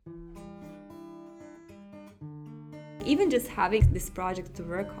Even just having this project to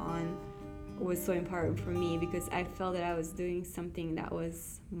work on was so important for me because I felt that I was doing something that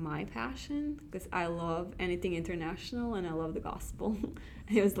was my passion because I love anything international and I love the gospel.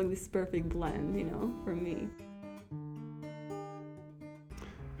 It was like this perfect blend, for me.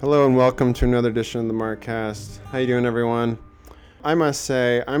 Hello and welcome to another edition of the Markcast. How you doing, everyone? I must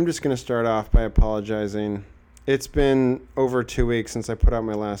say, I'm just going to start off by apologizing. It's been over 2 weeks since I put out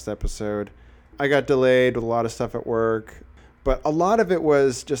my last episode. I got delayed with a lot of stuff at work, but a lot of it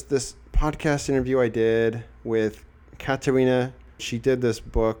was just this podcast interview I did with Katarina. She did this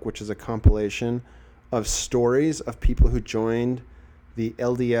book, which is a compilation of stories of people who joined the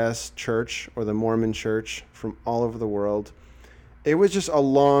LDS church or the Mormon church from all over the world. It was just a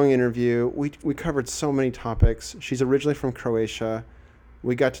long interview. We covered so many topics. She's originally from Croatia.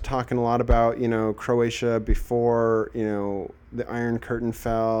 We got to talking a lot about, Croatia before, the Iron Curtain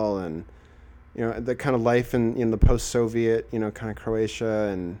fell and, the kind of life in the post-Soviet, kind of Croatia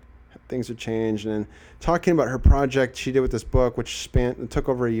and things have changed. And talking about her project she did with this book, which took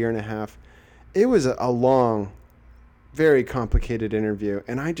over a year and a half. It was a long, very complicated interview,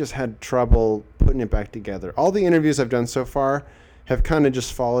 and I just had trouble putting it back together. All the interviews I've done so far have kind of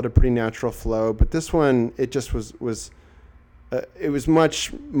just followed a pretty natural flow, but this one, it just was it was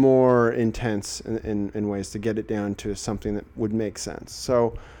much more intense in ways to get it down to something that would make sense.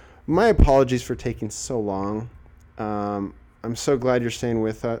 So my apologies for taking so long. I'm so glad you're staying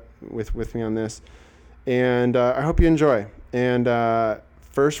with me on this, and I hope you enjoy. And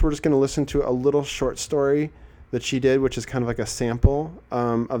first, we're just going to listen to a little short story that she did, which is kind of like a sample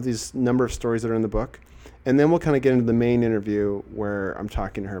of these number of stories that are in the book. And then we'll kind of get into the main interview where I'm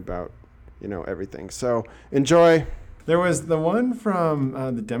talking to her about, everything. So enjoy. There was the one from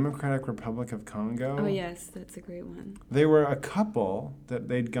the Democratic Republic of Congo. Oh, yes, that's a great one. They were a couple that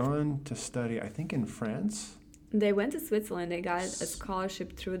they'd gone to study, I think, in France. They went to Switzerland. They got a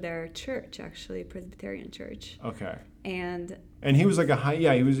scholarship through their church, actually, Presbyterian church. Okay. And he was like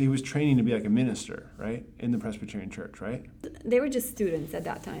he was training to be like a minister, right? In the Presbyterian church, right? They were just students at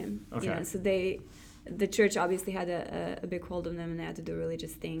that time. Okay. So the church obviously had a big hold on them, and they had to do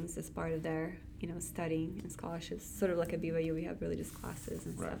religious things as part of their, studying and scholarships. Sort of like at BYU, we have religious classes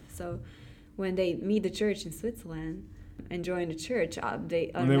and stuff. So when they meet the church in Switzerland and join the church, they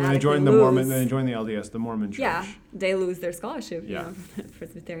when they join the Mormon, they join the LDS, the Mormon church. Yeah, they lose their scholarship.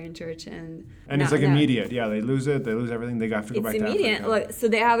 Presbyterian church, and it's like immediate. Yeah, they lose it. They lose everything. They have to go back to Africa. It's immediate. So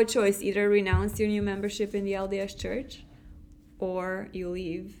they have a choice: either renounce your new membership in the LDS church, or you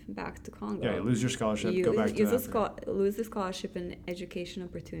leave back to Congo. Yeah, you lose your scholarship, go back to Africa. Lose the scholarship and education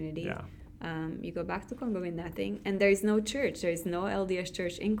opportunity. Yeah. You go back to Congo with nothing. And there is no church. There is no LDS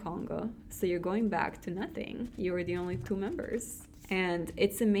church in Congo. So you're going back to nothing. You were the only 2 members. And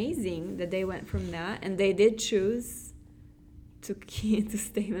it's amazing that they went from that. And they did choose to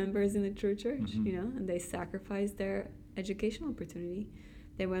stay members in the true church, mm-hmm. And they sacrificed their educational opportunity.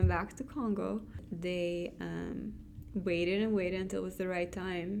 They went back to Congo. They waited until it was the right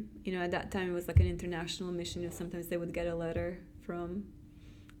time. At that time it was like an international mission. Sometimes they would get a letter from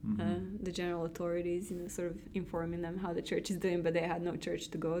the general authorities, sort of informing them how the church is doing, but they had no church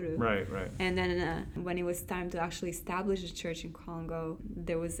to go to. Right. And then when it was time to actually establish a church in Congo,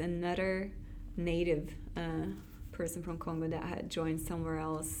 there was another native person from Congo that had joined somewhere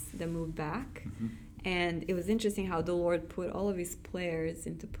else that moved back. Mm-hmm. And it was interesting how the Lord put all of his players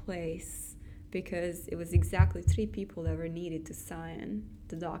into place, because it was exactly 3 people that were needed to sign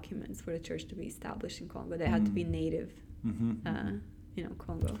the documents for the church to be established in Congo. They had to be native,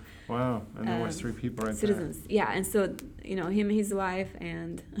 Congo. Wow, and there was 3 people right citizens. there. Yeah, and so, him, his wife,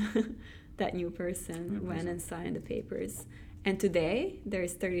 and that new person went and signed the papers. And today,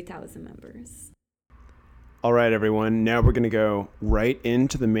 there's 30,000 members. All right, everyone, now we're going to go right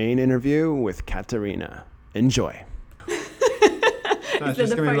into the main interview with Katarina. Enjoy. Is that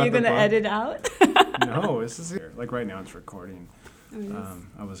the part you're going to edit out? No, this is like right now it's recording. Oh, yes.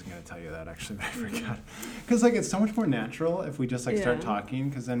 I wasn't going to tell you that actually, but I forgot. Because it's so much more natural if we just start talking,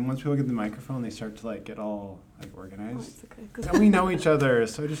 because then once people get the microphone, they start to get all organized. Oh, it's okay. And we know each other,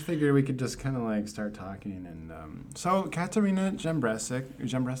 so I just figured we could just kind of start talking. And so Katarina Jambresic.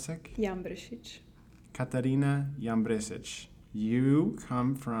 Katarina Jambresic. You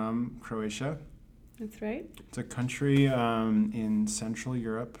come from Croatia. That's right. It's a country in Central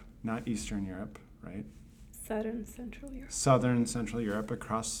Europe, not Eastern Europe, right? Southern Central Europe. Southern Central Europe,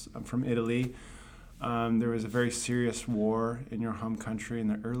 across from Italy. There was a very serious war in your home country in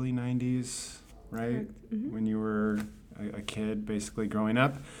the early 90s, right? Mm-hmm. When you were a kid, basically growing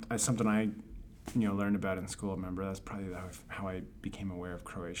up. That's something I learned about in school. Remember, that's probably how I became aware of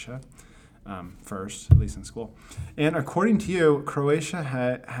Croatia. first, at least in school. And according to you, Croatia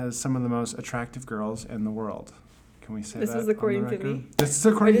has some of the most attractive girls in the world. Can we say that? This was according to me. This is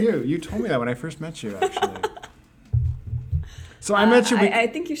according to you. You told me that when I first met you, actually. So I met you. I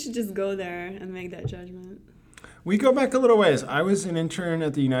think you should just go there and make that judgment. We go back a little ways. I was an intern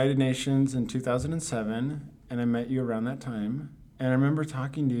at the United Nations in 2007, and I met you around that time. And I remember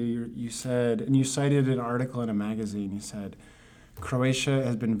talking to you. You said, and you cited an article in a magazine. You said, Croatia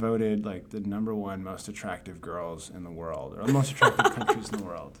has been voted like the #1 most attractive girls in the world, or the most attractive countries in the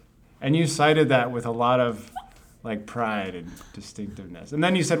world. And you cited that with a lot of like pride and distinctiveness. And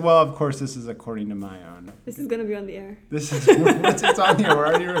then you said, well, of course, this is according to my own. This is going to be on the air. It's on here. We're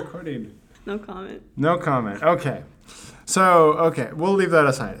already recording. No comment. No comment. Okay. So, we'll leave that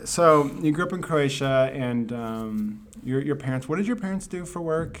aside. So you grew up in Croatia, and your parents, what did your parents do for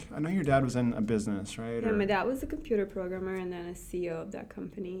work? I know your dad was in a business, right? Yeah, my dad was a computer programmer and then a CEO of that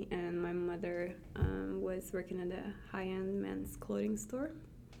company. And my mother was working at a high-end men's clothing store.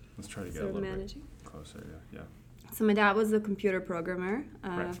 Let's try to get a little managing. Bit closer, yeah. So my dad was a computer programmer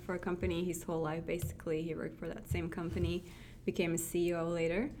Right. for a company his whole life. Basically, he worked for that same company, became a CEO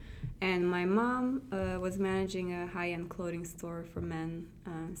later. And my mom was managing a high-end clothing store for men.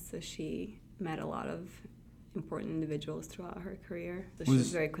 So she met a lot of important individuals throughout her career. So she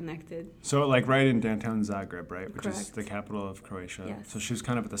was very connected. So like right in downtown Zagreb, right? Which Correct. is the capital of Croatia. Yes. So she was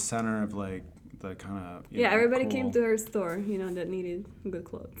kind of at the center of like the kind of everybody cool. came to her store, that needed good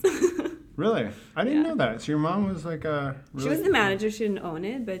clothes. Really? I didn't know that. So your mom was like a really She was the manager. She didn't own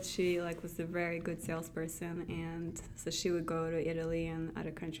it, but she was a very good salesperson, and so she would go to Italy and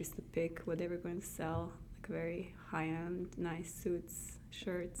other countries to pick what they were going to sell, like very high-end, nice suits,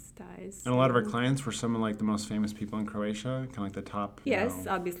 shirts, ties. And a lot of her clients were some of like the most famous people in Croatia, kind of like the top. Yes,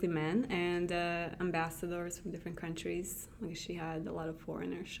 obviously men, and ambassadors from different countries. Like she had a lot of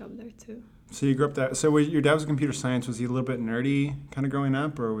foreigners shop there too. So you grew up there. So your dad was computer science. Was he a little bit nerdy kind of growing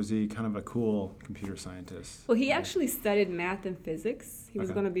up, or was he kind of a cool computer scientist? Well, he actually studied math and physics. He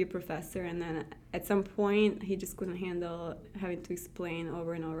was going to be a professor, and then at some point, he just couldn't handle having to explain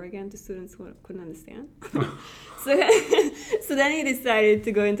over and over again to students who couldn't understand. So then he decided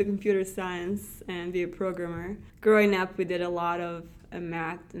to go into computer science and be a programmer. Growing up, we did a lot of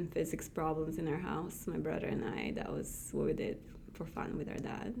math and physics problems in our house, my brother and I. That was what we did for fun with our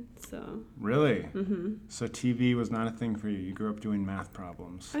dad. So really? Mm-hmm. So TV was not a thing for you. You grew up doing math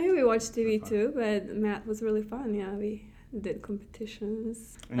problems. I mean, we watched TV too, but math was really fun. Yeah, we did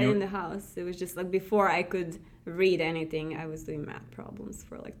competitions. But in the house, it was just like before I could read anything, I was doing math problems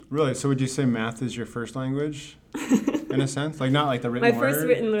for like... Really? So would you say math is your first language in a sense? Like not like the written word? My first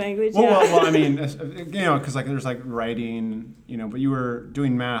written language, well, I mean, because like there's like writing, but you were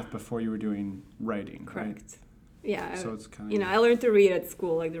doing math before you were doing writing, correct. Right? Yeah, so it's kind of... I learned to read at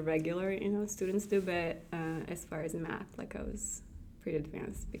school like the regular, students do, but as far as math, like I was pretty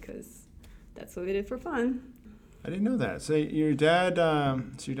advanced because that's what we did for fun. I didn't know that. So your dad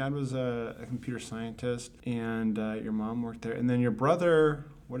was a computer scientist, and your mom worked there, and then your brother,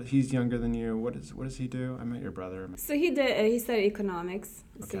 he's younger than you. What does he do? I met your brother. So he studied economics.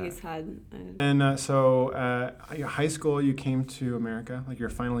 Okay. So he's had. And high school, you came to America, like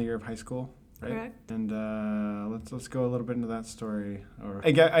your final year of high school. Right? Correct. And let's go a little bit into that story. Or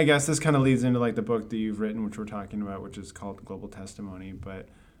I guess this kind of leads into like the book that you've written, which we're talking about, which is called Global Testimony. But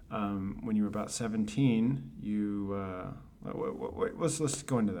when you were about 17, you let's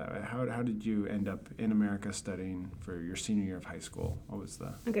go into that. How did you end up in America studying for your senior year of high school? What was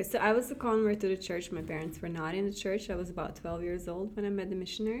the... Okay, so I was a convert to the church. My parents were not in the church. I was about 12 years old when I met the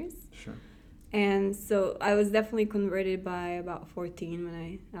missionaries. Sure. And so I was definitely converted by about 14 when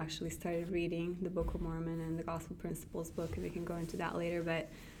I actually started reading the Book of Mormon and the Gospel Principles book, and we can go into that later. But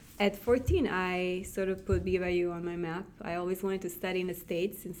at 14, I sort of put BYU on my map. I always wanted to study in the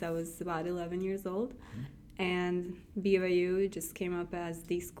States since I was about 11 years old. Mm-hmm. And BYU just came up as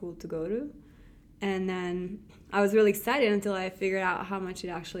the school to go to. And then I was really excited until I figured out how much it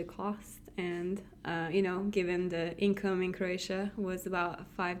actually cost. And, given the income in Croatia was about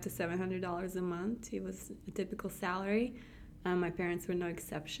 $500 to $700 a month. It was a typical salary. My parents were no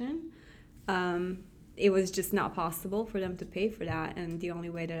exception. It was just not possible for them to pay for that. And the only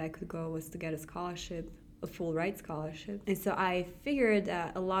way that I could go was to get a scholarship, a full ride scholarship. And so I figured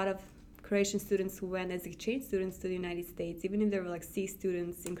that a lot of Croatian students who went as exchange students to the United States, even if they were like C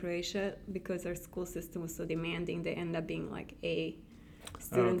students in Croatia, because our school system was so demanding, they end up being like A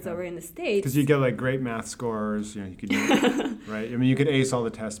students over in the States. Because you get like great math scores, you could, right? I mean, you could ace all the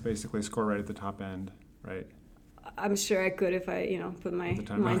tests, basically, score right at the top end, right? I'm sure I could if I, put my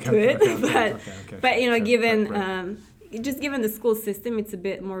mind Okay, to it. okay, But sure, given, right. just given the school system, it's a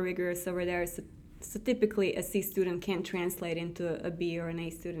bit more rigorous over there. So typically a C student can't translate into a B or an A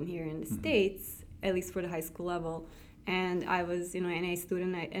student here in the States, at least for the high school level. And I was, an A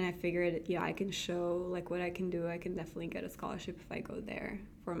student, and I figured, I can show like what I can do. I can definitely get a scholarship if I go there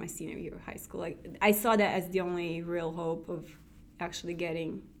for my senior year of high school. Like I saw that as the only real hope of actually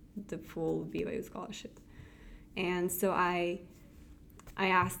getting the full BYU scholarship. And so I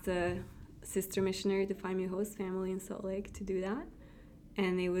asked a sister missionary to find me a host family in Salt Lake to do that.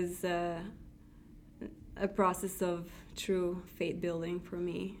 And it was a process of true faith building for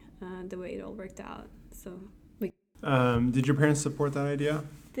me, the way it all worked out. So. Did your parents support that idea?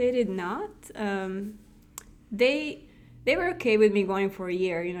 They did not. They were okay with me going for a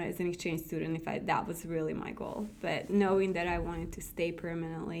year, as an exchange student, if that was really my goal. But knowing that I wanted to stay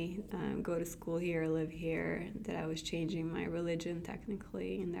permanently, go to school here, live here, that I was changing my religion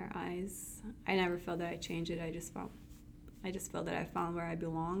technically in their eyes, I never felt that I changed it. I just felt that I found where I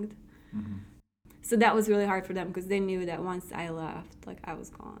belonged. Mm-hmm. So that was really hard for them because they knew that once I left, like I was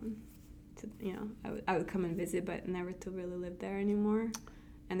gone. I would come and visit, but never to really live there anymore.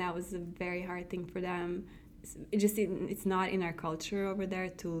 And that was a very hard thing for them. It's not in our culture over there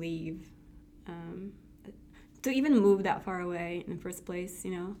to leave, to even move that far away in the first place,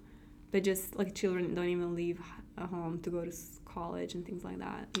 But just like children don't even leave home to go to college and things like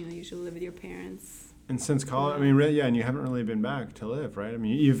that. Usually live with your parents. And since college, and you haven't really been back to live, right?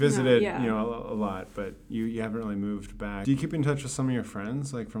 You visited, a lot, but you haven't really moved back. Do you keep in touch with some of your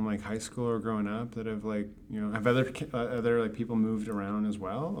friends, like from like high school or growing up, that have have other like people moved around as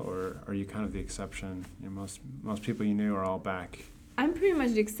well, or are you kind of the exception? Most people you knew are all back. I'm pretty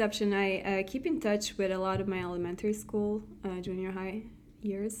much the exception. I keep in touch with a lot of my elementary school, junior high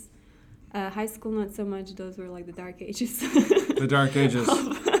years. High school, not so much. Those were like the dark ages. The dark ages.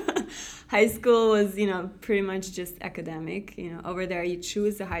 High school was, pretty much just academic. Over there you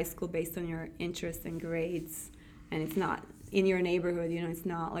choose a high school based on your interests and grades, and it's not in your neighborhood. It's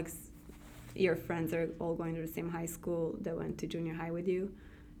not like your friends are all going to the same high school that went to junior high with you.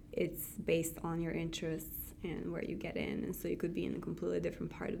 It's based on your interests and where you get in, and so you could be in a completely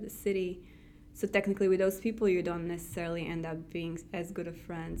different part of the city. So technically with those people you don't necessarily end up being as good of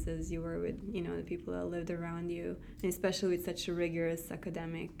friends as you were with, the people that lived around you, and especially with such a rigorous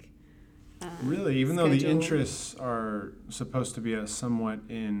academic really, even schedule. Though the interests are supposed to be somewhat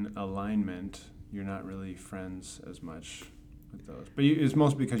in alignment, you're not really friends as much with those. But it's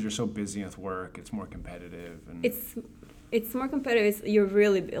mostly because you're so busy with work. It's more competitive, and it's more competitive. You're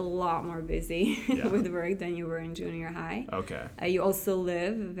really a lot more busy with work than you were in junior high. Okay. You also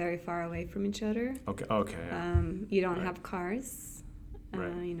live very far away from each other. Okay. You don't have cars.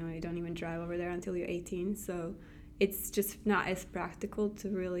 You don't even drive over there until you're 18. So it's just not as practical to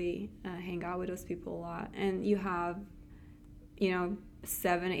really hang out with those people a lot. And you have,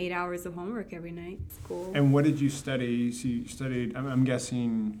 7-8 hours of homework every night. School. And what did you study? So you studied, I'm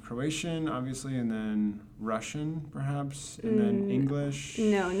guessing, Croatian, obviously, and then Russian, perhaps, and then English?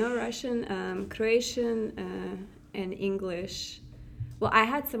 No Russian, Croatian, and English. Well, I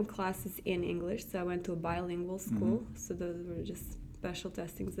had some classes in English, so I went to a bilingual school. Mm-hmm. So those were just special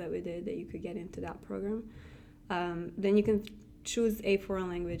testings that we did that you could get into that program. Then you can choose a foreign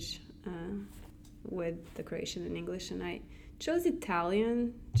language with the Croatian and English, and I chose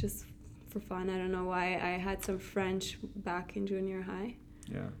Italian just for fun. I don't know why. I had some French back in junior high.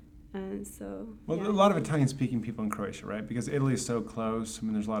 Yeah. And so, a lot of Italian-speaking people in Croatia, right? Because Italy is so close.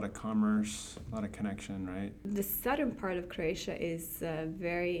 There's a lot of commerce, a lot of connection, right? The southern part of Croatia is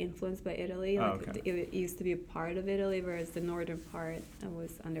very influenced by Italy. It used to be a part of Italy, whereas the northern part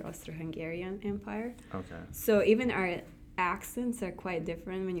was under Austro-Hungarian Empire. Okay. So even our accents are quite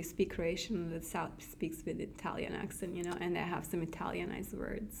different. When you speak Croatian, the south speaks with Italian accent, and they have some Italianized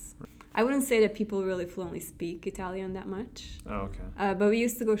words. I wouldn't say that people really fluently speak Italian that much. Oh, okay. But we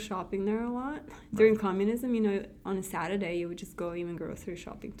used to go shopping there a lot. During communism, on a Saturday, you would just go even grocery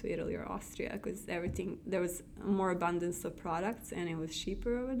shopping to Italy or Austria because there was more abundance of products and it was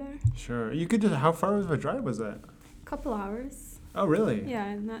cheaper over there. Sure. You could how far of a drive was that? A couple hours. Oh, really?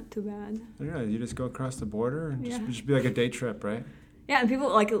 Yeah, not too bad. Yeah, you just go across the border and just be like a day trip, right? Yeah, and people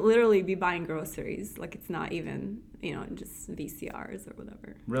literally be buying groceries. It's not even, just VCRs or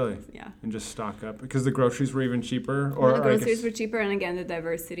whatever. Really? Yeah. And just stock up because the groceries were even cheaper? The groceries were cheaper, and again, the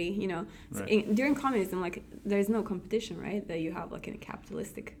diversity, Right. So during communism, there's no competition, right? That you have, in a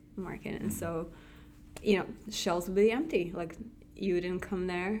capitalistic market. And so, shelves would be empty. You didn't come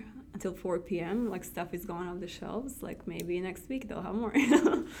there until 4 p.m. Stuff is gone off the shelves. Maybe next week they'll have more.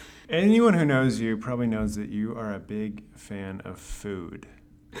 Anyone who knows you probably knows that you are a big fan of food.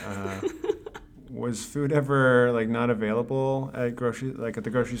 Was food ever like not available at the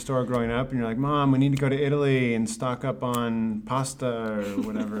grocery store growing up? And you're like, Mom, we need to go to Italy and stock up on pasta or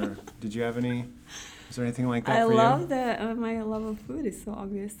whatever. Did you have any? Is there anything like that for you? I love that. My love of food is so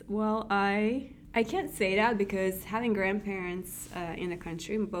obvious. Well, I can't say that because having grandparents in the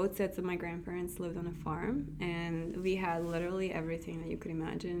country, both sets of my grandparents lived on a farm, and we had literally everything that you could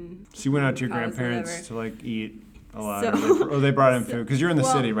imagine. So you went out to your cows, grandparents whatever. to like eat a lot, or they brought in food because you're in the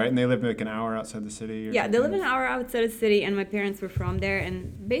well, city, right? And they live like an hour outside the city. Yeah, they live an hour outside the city, and my parents were from there,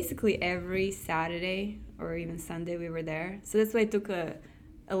 and basically every Saturday or even Sunday we were there. So that's why it took a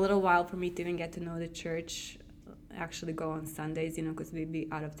little while for me to even get to know the church, actually go on Sundays, because we'd be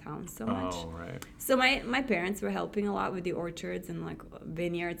out of town so much. Oh, right. So my parents were helping a lot with the orchards and like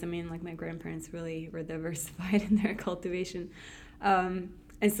vineyards. I mean, like my grandparents really were diversified in their cultivation. And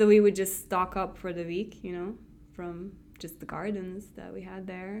so we would just stock up for the week, from just the gardens that we had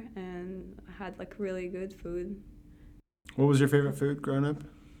there, and had like really good food. What was your favorite food growing up?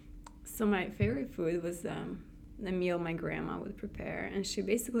 So my favorite food was the meal my grandma would prepare, and she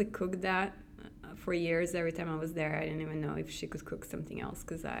basically cooked that for years. Every time I was there, I didn't even know if she could cook something else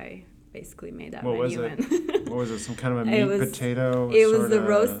because I basically made that What menu. was it? What was it? Some kind of a meat potato? It was the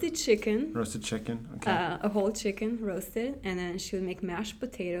roasted chicken. Roasted chicken, okay. A whole chicken roasted, and then she would make mashed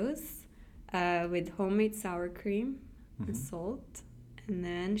potatoes with homemade sour cream and salt. And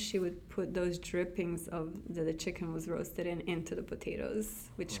then she would put those drippings of the chicken was roasted into the potatoes,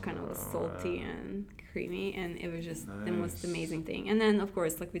 which kind of was salty and creamy, and it was just the most amazing thing. And then, of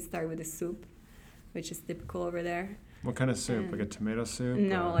course, like we'd start with the soup, which is typical over there. What kind of soup? Like a tomato soup?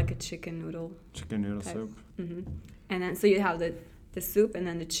 No, like a chicken noodle. Chicken noodle type. soup? Mm-hmm. And then, so you'd have the soup, and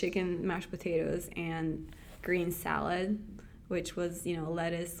then the chicken, mashed potatoes, and green salad, which was,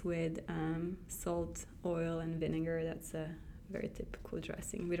 lettuce with salt, oil, and vinegar. That's a very typical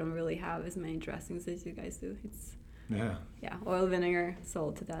dressing. We don't really have as many dressings as you guys do. It's oil, vinegar,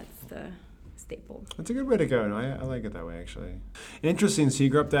 salt. That's the staple. That's a good way to go. No, I like it that way, actually. Interesting. So you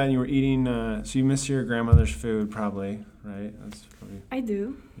grew up that and you were eating, so you miss your grandmother's food probably, right? That's probably... I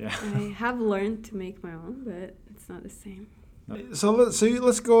do. Yeah. I have learned to make my own, but it's not the same. So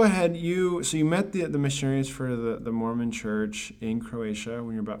let's go ahead. You met the missionaries for the Mormon Church in Croatia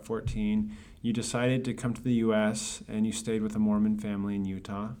when you were about 14. You decided to come to the U.S. and you stayed with a Mormon family in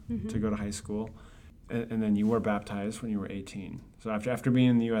Utah to go to high school, and then you were baptized when you were 18. So after being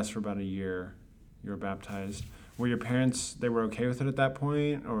in the U.S. for about a year, you were baptized. Were your parents, they were okay with it at that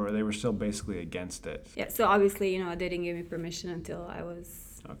point, or they were still basically against it? Yeah. So obviously, they didn't give me permission until I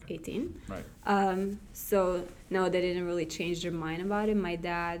was 18. Right. So no, they didn't really change their mind about it. My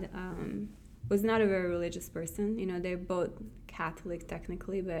dad was not a very religious person. They're both Catholic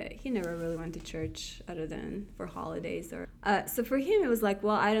technically, but he never really went to church other than for holidays. So for him, it was like,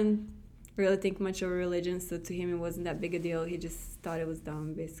 well, I don't really think much of religion, so to him it wasn't that big a deal. He just thought it was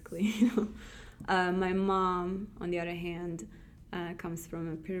dumb, basically. My mom, on the other hand, comes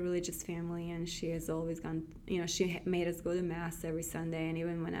from a pretty religious family, and she has always gone, she made us go to Mass every Sunday, and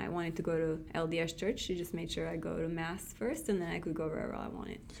even when I wanted to go to LDS church, she just made sure I go to Mass first, and then I could go wherever I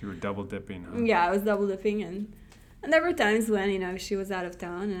wanted. So you were double dipping, huh? Yeah, I was double dipping, and there were times when, she was out of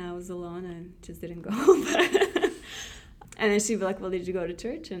town and I was alone and just didn't go. And then she'd be like, well, did you go to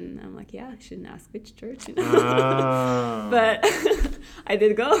church? And I'm like, yeah, I shouldn't ask which church, Oh. But I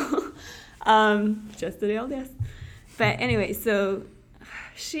did go, just to the LDS. But anyway, so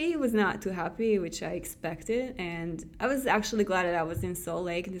she was not too happy, which I expected. And I was actually glad that I was in Salt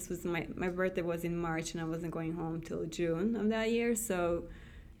Lake. This was my birthday was in March, and I wasn't going home till June of that year. So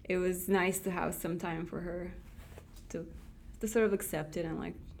it was nice to have some time for her to sort of accept it and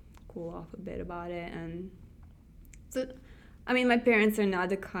like cool off a bit about it. And so, I mean, my parents are not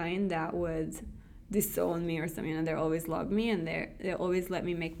the kind that would disown me or something. They always loved me, and they always let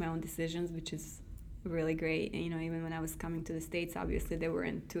me make my own decisions, which is really great. And, even when I was coming to the States, obviously they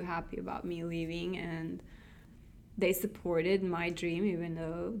weren't too happy about me leaving, and they supported my dream even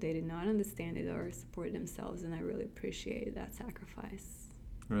though they did not understand it or support themselves, and I really appreciated that sacrifice.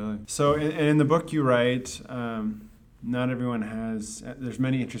 Really? So in the book you write, not everyone has, there's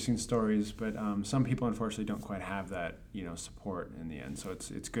many interesting stories, but some people unfortunately don't quite have that, support in the end. So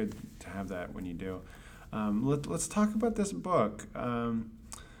it's good to have that when you do. Let's talk about this book.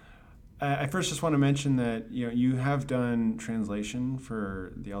 I first just want to mention that you have done translation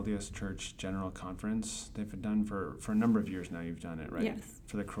for the LDS Church General Conference. They've done for a number of years now. You've done it, right? Yes.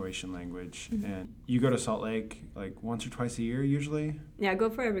 For the Croatian language, and you go to Salt Lake like once or twice a year usually. Yeah, I go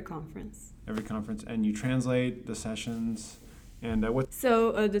for every conference. Every conference, and you translate the sessions, and what?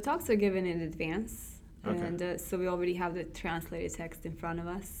 So the talks are given in advance, Okay. and so we already have the translated text in front of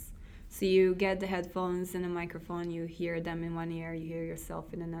us. So you get the headphones and the microphone, you hear them in one ear, you hear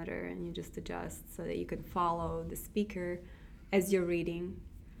yourself in another, and you just adjust so that you can follow the speaker as you're reading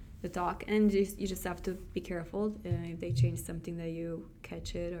the talk. And you just have to be careful if they change something that you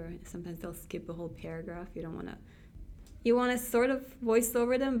catch it, or sometimes they'll skip a whole paragraph. You want to sort of voice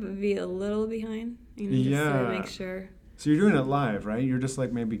over them, but be a little behind, just to make sure. So you're doing it live, right? You're just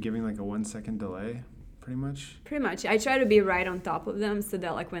like maybe giving like a 1 second delay, pretty much? Pretty much. I try to be right on top of them so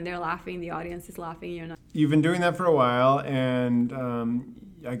that like when they're laughing, the audience is laughing, you're not. You've been doing that for a while, and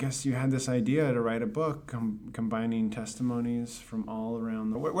I guess you had this idea to write a book combining testimonies from all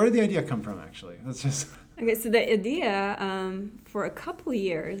around Where did the idea come from, actually? Let's just... Okay, so the idea, for a couple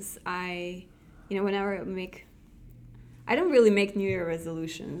years, whenever I don't really make New Year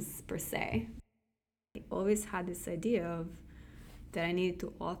resolutions per se. I always had this idea of that I needed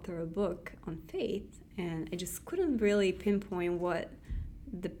to author a book on faith, and I just couldn't really pinpoint what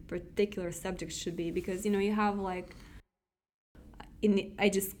the particular subject should be, because you have like I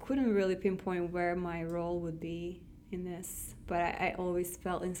just couldn't really pinpoint where my role would be in this, but I always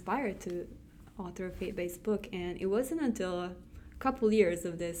felt inspired to author a faith-based book. And it wasn't until a couple years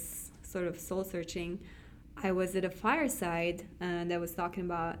of this sort of soul searching, I was at a fireside that was talking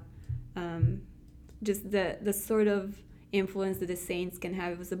about just the sort of influence that the Saints can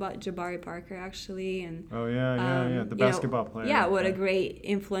have. It was about Jabari Parker, actually, and the basketball player. Yeah, what a great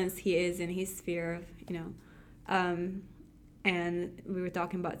influence he is in his sphere of and we were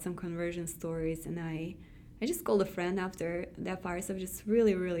talking about some conversion stories, and I just called a friend after that fireside. I was just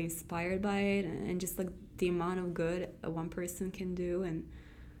really, really inspired by it, and just like the amount of good one person can do. And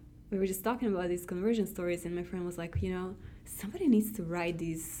we were just talking about these conversion stories, and my friend was like, somebody needs to write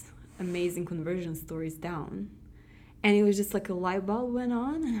these amazing conversion stories down. And it was just like a light bulb went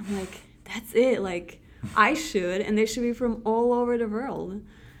on, and I'm like, that's it. Like, I should, and they should be from all over the world.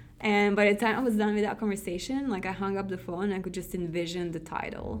 And by the time I was done with that conversation, like, I hung up the phone, and I could just envision the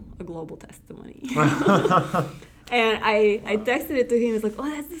title, A Global Testimony. And I texted it to him. It's like, oh,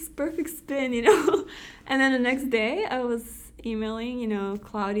 that's this perfect spin, And then the next day, I was emailing,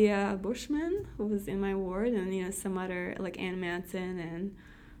 Claudia Bushman, who was in my ward, and, some other, like Ann Manson and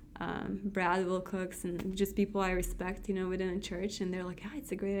Brad Wilcox, and just people I respect, within the church. And they're like, yeah,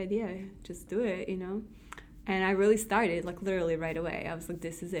 it's a great idea. Just do it, And I really started, like, literally right away. I was like,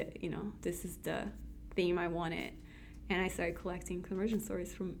 this is it, This is the theme I wanted. And I started collecting conversion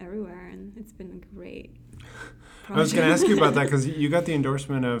stories from everywhere, and it's been a great project. I was going to ask you about that, because you got the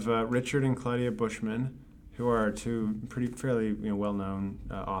endorsement of Richard and Claudia Bushman, who are two fairly well-known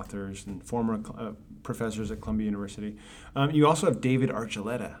authors and former professors at Columbia University. You also have David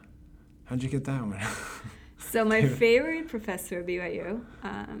Archuleta. How'd you get that one? So my favorite professor at BYU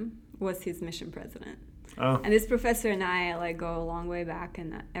was his mission president. Oh. And this professor and I go a long way back,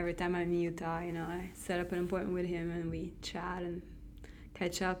 and every time I'm in Utah, I set up an appointment with him, and we chat and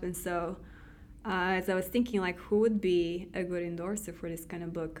catch up. And so as I was thinking, who would be a good endorser for this kind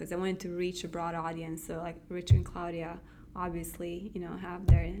of book, because I wanted to reach a broad audience. So Richard and Claudia obviously have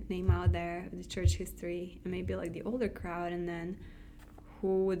their name out there, the church history, and maybe the older crowd, and then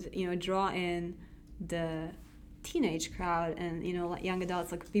who would draw in the teenage crowd and young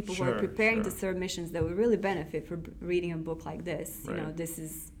adults, people who are preparing to serve missions, that would really benefit from reading a book like this. Right. This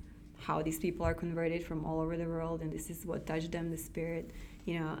is how these people are converted from all over the world, and this is what touched them, the Spirit.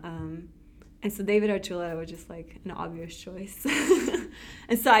 And so David Archuleta was just an obvious choice.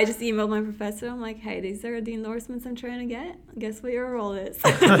 And so I just emailed my professor. I'm like, hey, these are the endorsements I'm trying to get. Guess what your role is?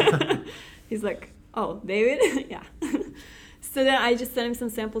 He's like, oh, David? Yeah. So then I just sent him some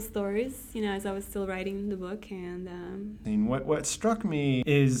sample stories, as I was still writing the book. And what struck me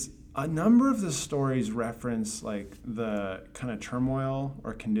is a number of the stories reference the kind of turmoil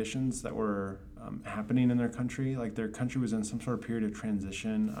or conditions that were happening in their country. Their country was in some sort of period of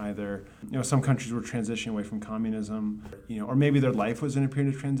transition. Either some countries were transitioning away from communism, or maybe their life was in a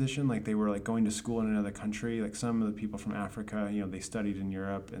period of transition. They were going to school in another country. Some of the people from Africa, they studied in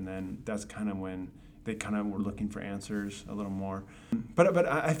Europe, and then that's kind of when they kind of were looking for answers a little more. But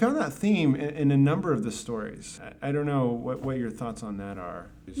I found that theme in a number of the stories. I don't know what your thoughts on that are.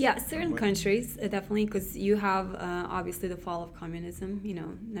 Yeah, certain countries, definitely, because you have obviously the fall of communism,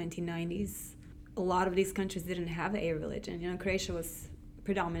 1990s. A lot of these countries didn't have a religion. Croatia was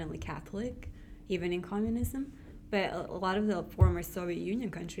predominantly Catholic, even in communism. But a lot of the former Soviet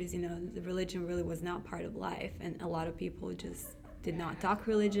Union countries, the religion really was not part of life. And a lot of people just did not talk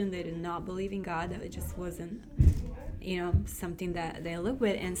religion. They did not believe in God. It just wasn't, something that they lived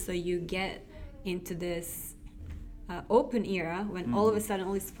with. And so you get into this open era when all of a sudden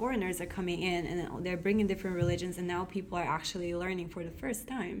all these foreigners are coming in, and they're bringing different religions, and now people are actually learning for the first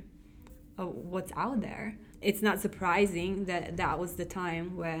time what's out there. It's not surprising that that was the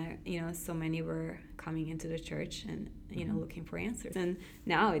time where, so many were coming into the church and, looking for answers. And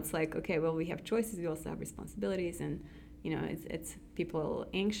now it's like, okay, well, we have choices. We also have responsibilities, and, it's people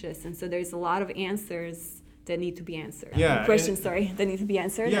anxious. And so there's a lot of answers that need to be answered. Yeah. Questions, that need to be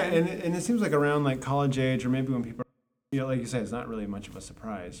answered. Yeah. And it seems like around like college age, or maybe when people, like you say, it's not really much of a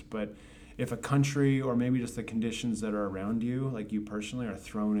surprise, but if a country or maybe just the conditions that are around you, like you personally, are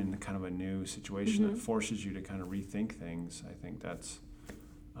thrown in kind of a new situation that forces you to kind of rethink things, I think that's,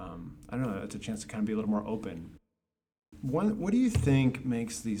 I don't know, that's a chance to kind of be a little more open. What do you think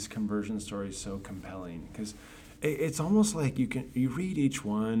makes these conversion stories so compelling? Because it's almost like you read each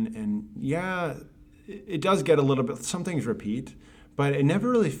one, and yeah, it does get a little bit, some things repeat, but it never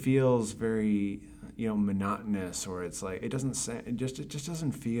really feels very monotonous, or it's like it just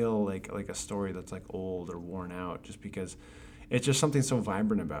doesn't feel like a story that's like old or worn out, just because it's just something so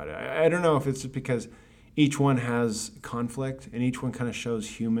vibrant about it. I don't know if it's just because each one has conflict, and each one kind of shows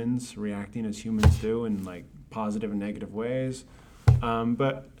humans reacting as humans do in like positive and negative ways, and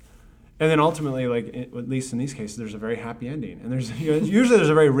then ultimately, like at least in these cases, there's a very happy ending, and there's usually there's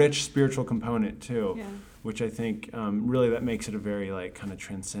a very rich spiritual component too. Yeah. Which I think really that makes it a very like kind of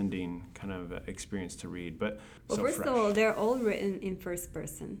transcending kind of experience to read. But well, so first fresh. of all, they're all written in first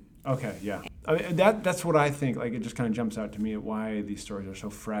person. Okay, yeah. I mean, that's what I think. Like it just kind of jumps out to me at why these stories are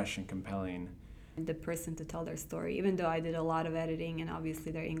so fresh and compelling. The person to tell their story, even though I did a lot of editing, and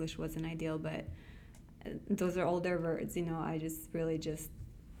obviously their English wasn't ideal, but those are all their words. I just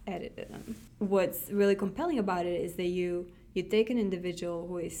edited them. What's really compelling about it is that you take an individual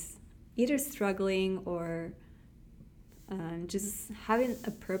who is either struggling or just having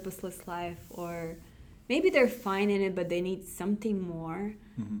a purposeless life, or maybe they're fine in it but they need something more,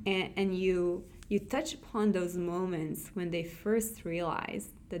 and you touch upon those moments when they first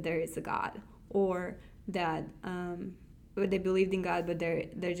realized that there is a God, or that or they believed in God but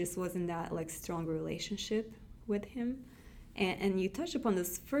there just wasn't that like strong relationship with him, and you touch upon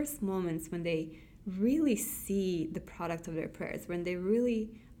those first moments when they really see the product of their prayers, when they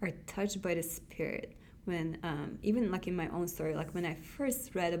really are touched by the Spirit, when even like in my own story, like when I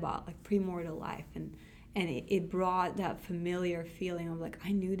first read about like premortal life, and it brought that familiar feeling of like,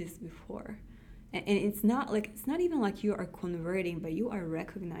 I knew this before, and it's not even like you are converting, but you are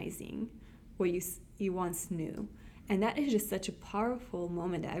recognizing what you once knew. And that is just such a powerful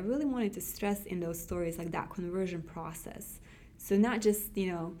moment that I really wanted to stress in those stories, like that conversion process. So not just,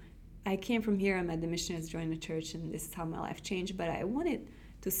 I came from here, I met the missionaries, joined the church, and this is how my life changed, but I wanted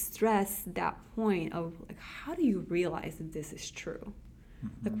to stress that point of like, how do you realize that this is true?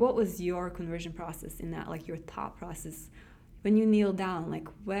 Like, what was your conversion process in that, like your thought process when you kneel down? Like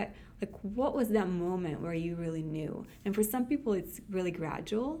what was that moment where you really knew? And for some people it's really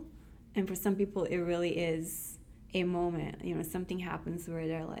gradual, and for some people it really is a moment, something happens where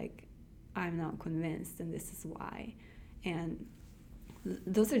they're like, I'm not convinced and this is why. And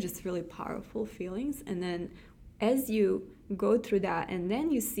those are just really powerful feelings. And then as you go through that, and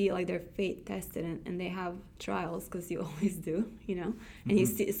then you see like their faith tested, and they have trials, because you always do, and you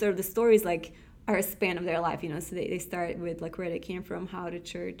see sort of the stories like are a span of their life, so they start with like where they came from, how the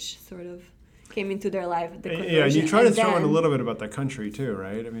church sort of came into their life, the conversion. Yeah, and you try to throw in a little bit about the country too,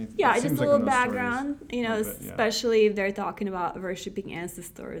 right? I mean, yeah, just a like little background, stories, especially if they're talking about worshiping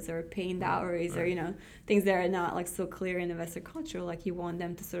ancestors or paying dowries, right. Or things that are not like so clear in the Western culture. Like you want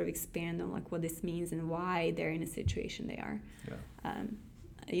them to sort of expand on like what this means and why they're in a situation they are. Yeah.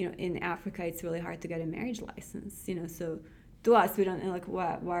 In Africa, it's really hard to get a marriage license. So to us, we don't like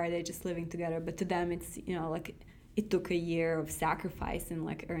why are they just living together? But to them, it's like it took a year of sacrifice and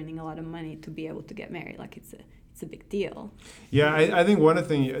like earning a lot of money to be able to get married. Like it's a big deal. Yeah, I think one of the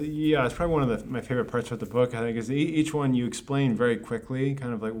things, it's probably one of my favorite parts of the book, I think, is each one you explain very quickly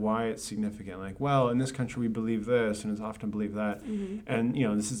kind of like why it's significant. Like, well, in this country we believe this, and it's often believe that. And,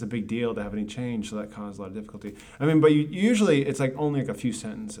 this is a big deal to have any change, so that caused a lot of difficulty. I mean, but usually it's like only like a few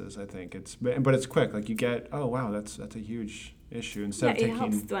sentences, I think. But it's quick. Like you get, oh, wow, that's a huge issue. Instead of taking, it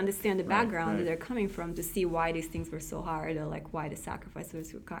helps to understand the background that they're coming from, to see why these things were so hard, or like why the sacrifice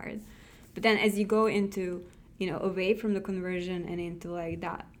was required. But then as you go into away from the conversion and into like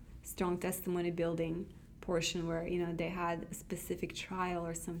that strong testimony building portion where they had a specific trial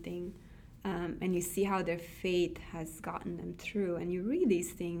or something, and you see how their faith has gotten them through, and you read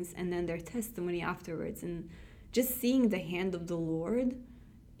these things and then their testimony afterwards, and just seeing the hand of the Lord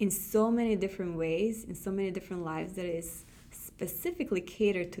in so many different ways, in so many different lives, that is specifically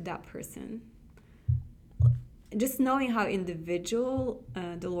catered to that person. Just knowing how individual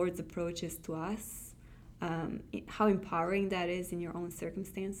the Lord's approach is to us, how empowering that is in your own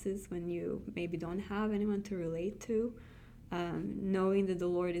circumstances when you maybe don't have anyone to relate to. Knowing that the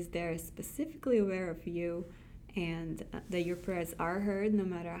Lord is there, specifically aware of you, and that your prayers are heard no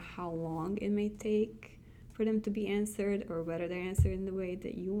matter how long it may take for them to be answered, or whether they're answered in the way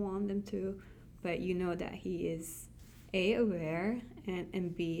that you want them to, but you know that He is A, aware,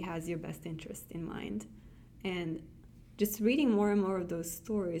 and B, has your best interest in mind. And just reading more and more of those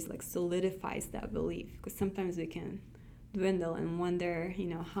stories like solidifies that belief, because sometimes we can dwindle and wonder,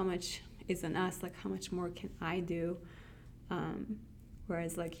 how much is on us, like how much more can I do,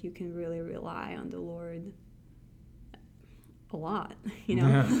 whereas like you can really rely on the Lord a lot.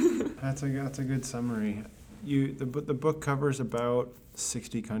 Yeah, that's a good summary. The book covers about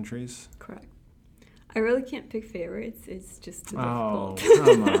 60 countries. Correct. I really can't pick favorites. It's just too difficult. Oh,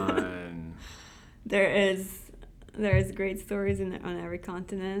 come on. There is great stories on every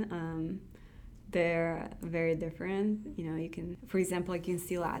continent. They're very different. You can, for example, like you can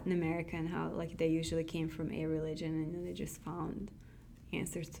see Latin America and how like they usually came from a religion, and they just found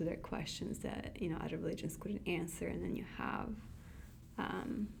answers to their questions that other religions couldn't answer. And then you have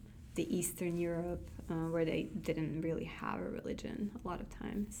the Eastern Europe, where they didn't really have a religion a lot of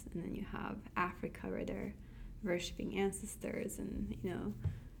times, and then you have Africa where they're worshipping ancestors, and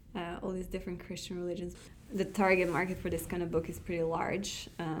all these different Christian religions. The target market for this kind of book is pretty large.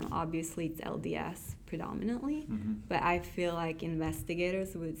 Obviously, it's LDS predominantly, but I feel like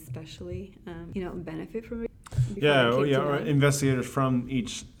investigators would especially, benefit from it. Or investigators from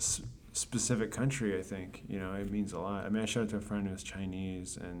each specific country. I think it means a lot. I mean, I showed it to a friend who was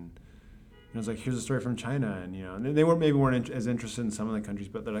Chinese, and I was like, "Here's a story from China," and they weren't as interested in some of the countries,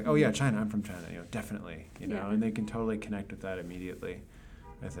 but they're like, "Oh yeah, China. I'm from China. Definitely." And they can totally connect with that immediately.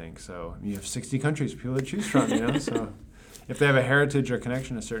 I think so. You have 60 countries, people to choose from. So if they have a heritage or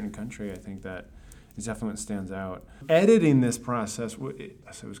connection to a certain country, I think that is definitely what stands out. Editing this process,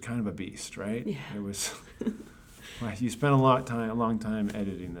 it was kind of a beast, right? Yeah. It was. Well, you spent a long time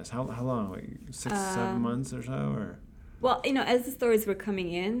editing this. How long? Like 6, 7 months or so, or? Well, as the stories were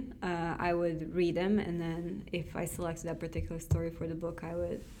coming in, I would read them, and then if I selected that particular story for the book, I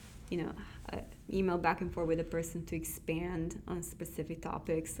would, email back and forth with the person to expand on specific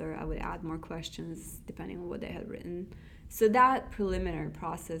topics, or I would add more questions depending on what they had written. So that preliminary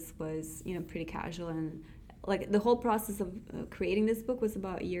process was, pretty casual, and like the whole process of creating this book was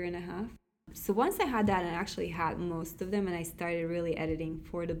about a year and a half. So once I had that and I actually had most of them, and I started really editing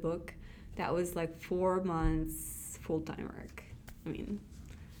for the book, that was like 4 months full-time work. I mean,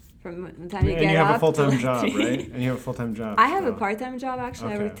 from the time you get up. And you have a full-time job, right? And you have a full-time job. I have a part-time job,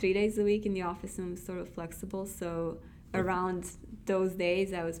 actually. Okay. I work 3 days a week in the office, and I'm sort of flexible. So around those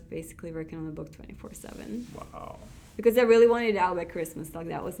days, I was basically working on the book 24/7. Wow. Because I really wanted it out by Christmas. Like,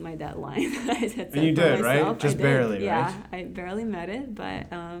 that was my deadline. And you did, right? Just barely, right? Yeah, I barely met it, but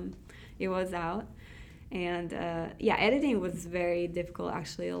it was out. And editing was very difficult,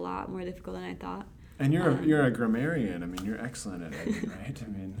 actually, a lot more difficult than I thought. And you're a grammarian. I mean, you're excellent at editing, right? I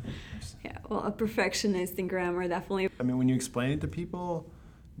mean, yeah, well, a perfectionist in grammar, definitely. I mean, when you explain it to people,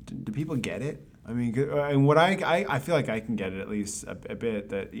 do people get it? I mean, and what I feel like I can get it at least a bit,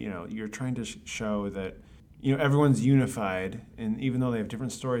 that you're trying to show that everyone's unified, and even though they have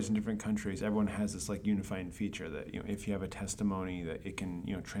different stories in different countries, everyone has this like unifying feature that if you have a testimony, that it can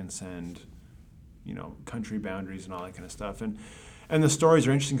transcend country boundaries and all that kind of stuff. And the stories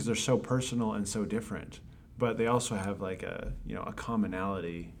are interesting because they're so personal and so different, but they also have like a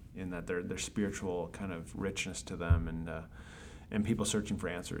commonality in that they're spiritual kind of richness to them, and people searching for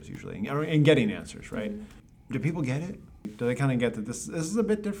answers usually, and getting answers, right? Mm-hmm. Do people get it? Do they kind of get that this is a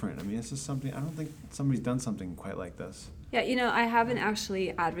bit different? I mean, this is something, I don't think somebody's done something quite like this. Yeah, I haven't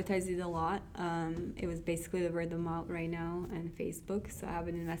actually advertised it a lot. It was basically the word of mouth right now and Facebook, so I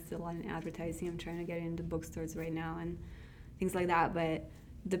haven't invested a lot in advertising. I'm trying to get it into bookstores right now and things like that, but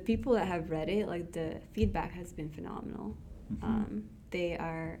the people that have read it, like, the feedback has been phenomenal. Mm-hmm. They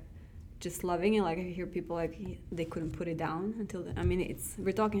are just loving it. Like, I hear people like they couldn't put it down until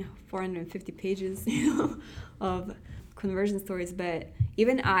we're talking 450 pages of conversion stories, but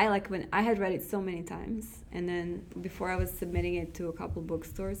even when I had read it so many times, and then before I was submitting it to a couple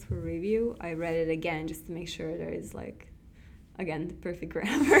bookstores for review, I read it again just to make sure there is the perfect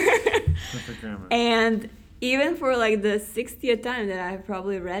grammar. Perfect grammar. And even for the 60th time that I've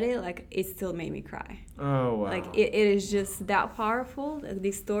probably read it, it still made me cry. Oh, wow. It is just that powerful,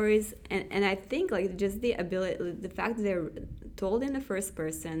 these stories. And I think just the ability, the fact that they're told in the first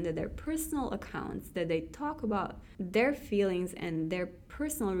person, that they're personal accounts, that they talk about their feelings and their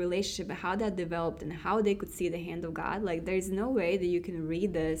personal relationship and how that developed and how they could see the hand of God. There's no way that you can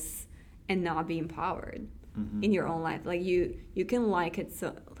read this and not be empowered Mm-hmm. in your own life. Like you can liken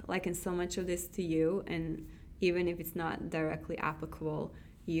so much of this to you, and even if it's not directly applicable,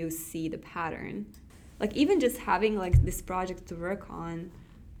 you see the pattern. Like even just having like this project to work on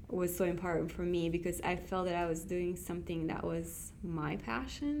was so important for me, because I felt that I was doing something that was my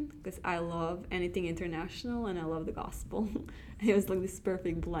passion, because I love anything international and I love the gospel. It was like this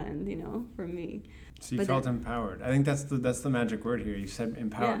perfect blend, for me. So you But felt empowered. I think that's the magic word here. You said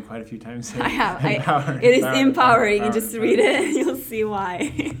empowered Yeah. quite a few times here. I have. Empowered, It is empowered, empowering. empowered, You just empowered. read it and you'll see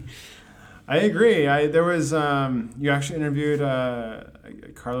why. I agree. There was you actually interviewed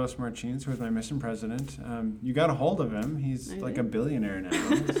Carlos Martins, who was my mission president. You got a hold of him. He's like a billionaire now.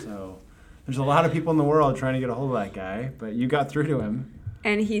 So there's a lot of people in the world trying to get a hold of that guy, but you got through to him.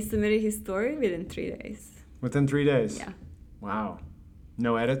 And he submitted his story within 3 days. Within 3 days? Yeah. Wow.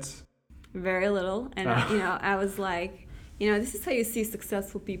 No edits? Very little. And, I was like, this is how you see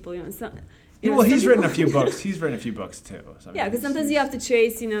successful people. Well, he's written a few books. He's written a few books too. So yeah, because sometimes you have to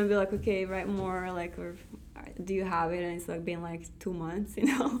chase, and be like, okay, write more, like, or do you have it? And it's like been like 2 months,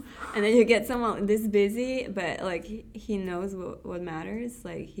 and then you get someone this busy, but like he knows what matters.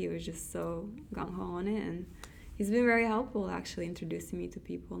 Like he was just so gung ho on it, and he's been very helpful actually introducing me to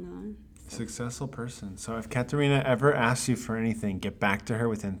people now. So. Successful person. So if Katarina ever asks you for anything, get back to her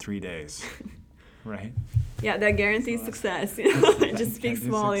within 3 days. Right? Yeah, that guarantees success. It just speaks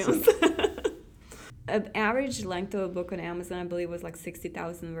volumes. An average length of a book on Amazon, I believe, was like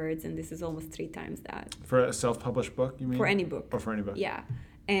 60,000 words, and this is almost 3 times that. For a self-published book, you mean? For any book. Or for any book? Yeah.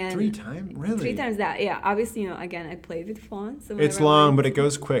 And 3 times? Really? 3 times that, yeah. Obviously, again, I played with fonts. It's long, but it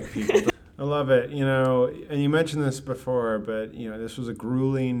goes quick, people. I love it. And you mentioned this before, but, this was a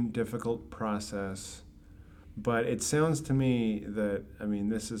grueling, difficult process. But it sounds to me that,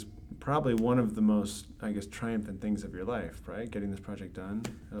 this is probably one of the most, triumphant things of your life, right? Getting this project done.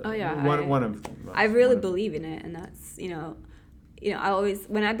 Oh yeah, One of. I really believe in it, and that's I always,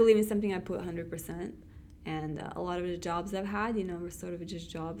 when I believe in something, I put 100%. And a lot of the jobs I've had, were sort of just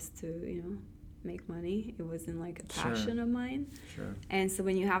jobs to make money. It wasn't like a passion of mine. Sure. And so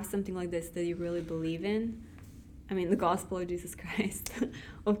when you have something like this that you really believe in, the gospel of Jesus Christ,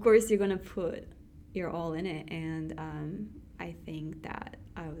 of course you're gonna put your all in it. And I think that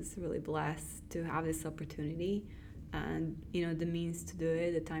I was really blessed to have this opportunity, and the means to do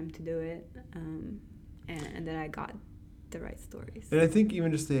it, the time to do it, and that I got the right stories. And I think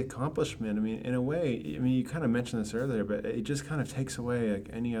even just the accomplishment, in a way, you kind of mentioned this earlier, but it just kind of takes away like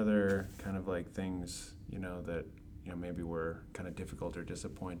any other kind of like things, that maybe were kind of difficult or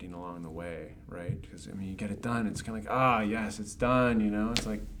disappointing along the way, right? Because you get it done, it's kind of like, yes, it's done, it's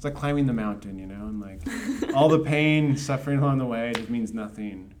like climbing the mountain, and like all the pain, suffering along the way just means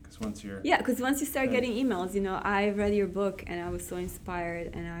nothing. Because once you start getting emails, I read your book and I was so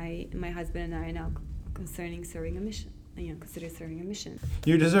inspired, and my husband and I are now considering serving a mission.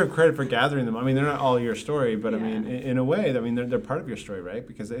 You deserve credit for gathering them. They're not all your story, but in a way, they're part of your story, right?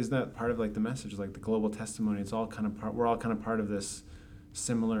 Because isn't that part of like the message, like the global testimony? It's all kind of part. We're all kind of part of this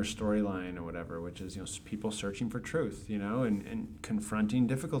similar storyline or whatever, which is people searching for truth, and confronting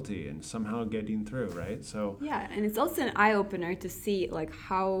difficulty and somehow getting through, right? So yeah, and it's also an eye opener to see like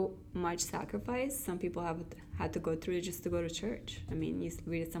how much sacrifice some people have had to go through just to go to church. You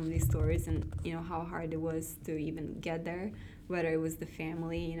read some of these stories, and how hard it was to even get there, whether it was the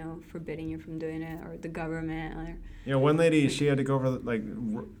family, forbidding you from doing it, or the government, or one lady, she had to go over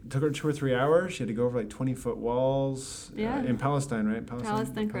took her 2 or 3 hours. She had to go over like 20-foot walls in Palestine, right?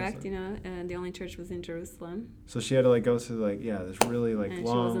 Palestine, correct? The only church was in Jerusalem. So she had to go through this really long. And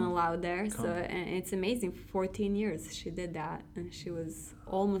she wasn't allowed there. So and it's amazing. 14 years she did that, and she was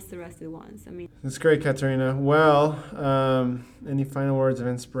almost arrested once. That's great, Katarina. Well, any final words of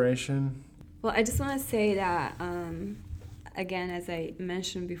inspiration? Well, I just want to say that again, as I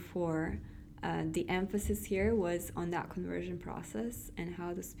mentioned before, the emphasis here was on that conversion process and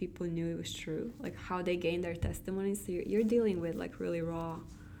how those people knew it was true, like how they gained their testimonies. So you're dealing with like really raw,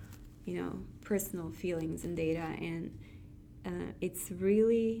 personal feelings and data, and it's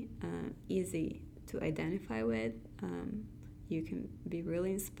really easy to identify with. You can be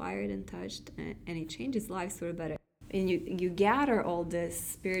really inspired and touched, and it changes lives for the better. And you gather all this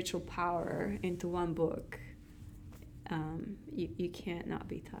spiritual power into one book. You can't not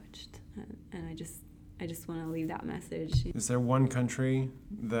be touched, and I just want to leave that message. Is there one country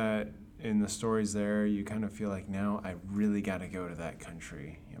that in the stories there you kind of feel like, now I really got to go to that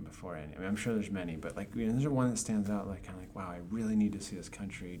country before I'm sure there's many, but is there one that stands out, like kind of like, wow, I really need to see this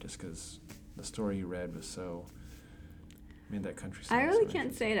country just because the story you read was so made that country. I really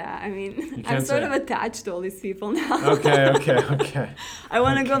can't say that. I mean, I'm sort of attached to all these people now. Okay. I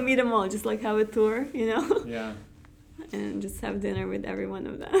want to go meet them all, just like have a tour, Yeah. And just have dinner with every one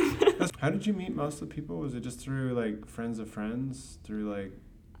of them. How did you meet most of the people? Was it just through like friends of friends? Through like...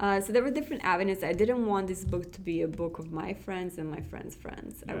 So there were different avenues. I didn't want this book to be a book of my friends and my friends'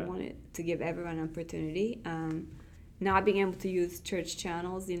 friends. Yeah. I wanted to give everyone an opportunity. Not being able to use church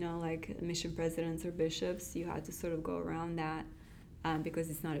channels, like mission presidents or bishops, you had to sort of go around that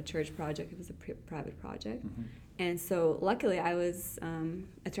because it's not a church project, it was a private project. Mm-hmm. And so luckily I was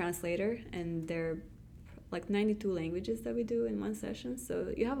a translator, and there are like 92 languages that we do in one session.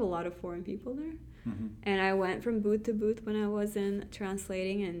 So you have a lot of foreign people there. Mm-hmm. And I went from booth to booth when I was in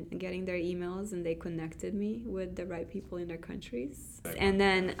translating and getting their emails, and they connected me with the right people in their countries. And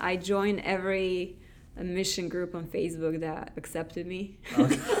then I joined every mission group on Facebook that accepted me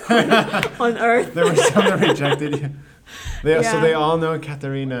on earth. There were some that rejected you. So they all know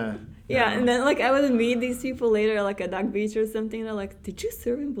Katarina. Yeah, and then like I would meet these people later, like at Duck Beach or something. They're like, "Did you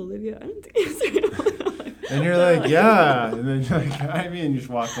serve in Bolivia?" I don't think you served in Bolivia. And you're like, "Yeah," and then you're like, "I mean," you just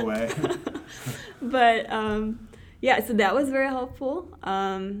walk away. But so that was very helpful.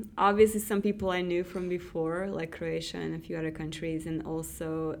 Obviously, some people I knew from before, like Croatia and a few other countries, and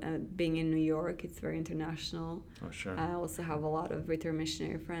also being in New York, it's very international. Oh, sure. I also have a lot of return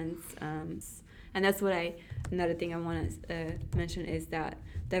missionary friends. And that's another thing I want to mention is that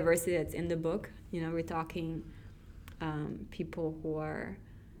diversity that's in the book. We're talking people who are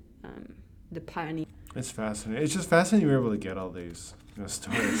the pioneers. It's fascinating. It's just fascinating you were able to get all these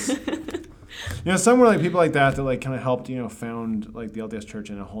stories. Some were like people like that like kind of helped, found like the LDS Church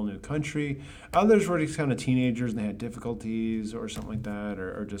in a whole new country. Others were just kind of teenagers and they had difficulties or something like that,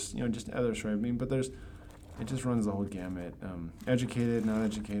 or just, just other stories. I mean, but it just runs the whole gamut. Educated, not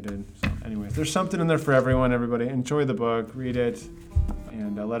educated. So anyways, there's something in there for everyone, everybody. Enjoy the book, read it,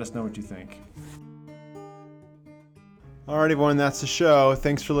 and let us know what you think. All right, everyone, that's the show.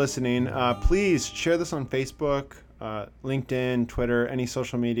 Thanks for listening. Please share this on Facebook, LinkedIn, Twitter, any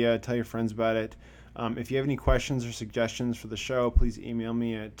social media. Tell your friends about it. If you have any questions or suggestions for the show, please email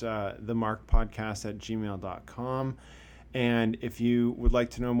me at themarkpodcast@gmail.com. And if you would like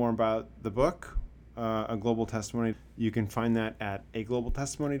to know more about the book, A Global Testimony, you can find that at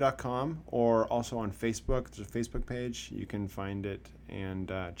aglobaltestimony.com or also on Facebook. There's a Facebook page. You can find it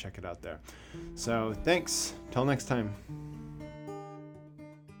and check it out there. So thanks. Till next time.